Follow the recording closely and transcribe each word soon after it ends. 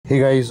Hey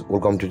guys,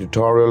 welcome to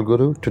Tutorial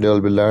Guru. Today I'll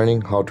be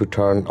learning how to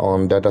turn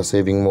on data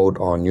saving mode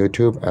on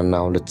YouTube, and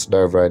now let's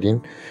dive right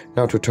in.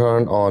 Now to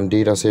turn on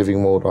data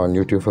saving mode on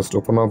YouTube, first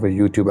open up a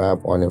YouTube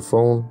app on your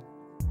phone.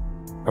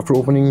 After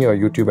opening your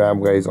YouTube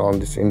app, guys, on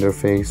this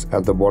interface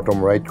at the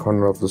bottom right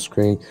corner of the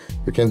screen,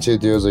 you can see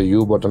there's a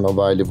U button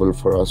available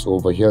for us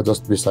over here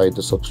just beside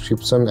the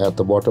subscription at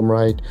the bottom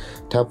right.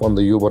 Tap on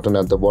the U button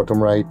at the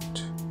bottom right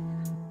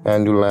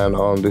and you land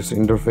on this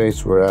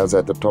interface, whereas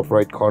at the top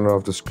right corner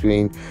of the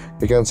screen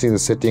you can see the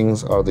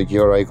settings or the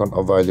gear icon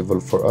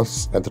available for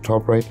us at the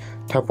top right.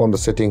 Tap on the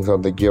settings or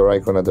the gear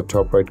icon at the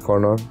top right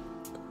corner,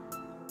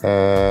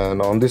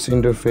 and on this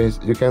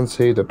interface you can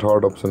see the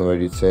third option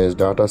where it says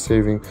data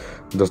saving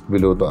just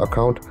below the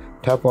account.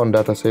 Tap on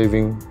data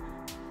saving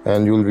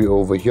and you'll be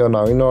over here.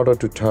 Now in order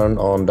to turn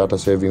on data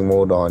saving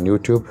mode on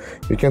YouTube,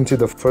 you can see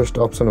the first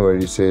option where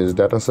it says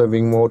data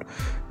saving mode.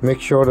 Make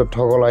sure the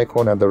toggle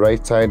icon at the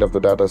right side of the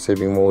data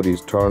saving mode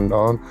is turned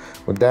on.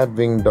 With that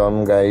being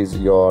done, guys,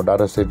 your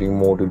data saving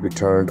mode will be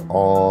turned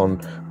on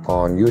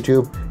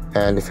YouTube.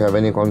 And if you have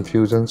any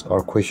confusions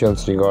or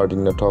questions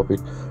regarding the topic,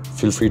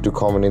 feel free to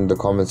comment in the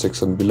comment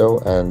section below,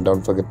 and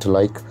don't forget to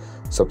like,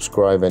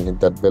 subscribe and hit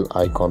that bell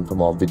icon for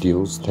more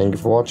videos. Thank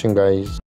you for watching, guys.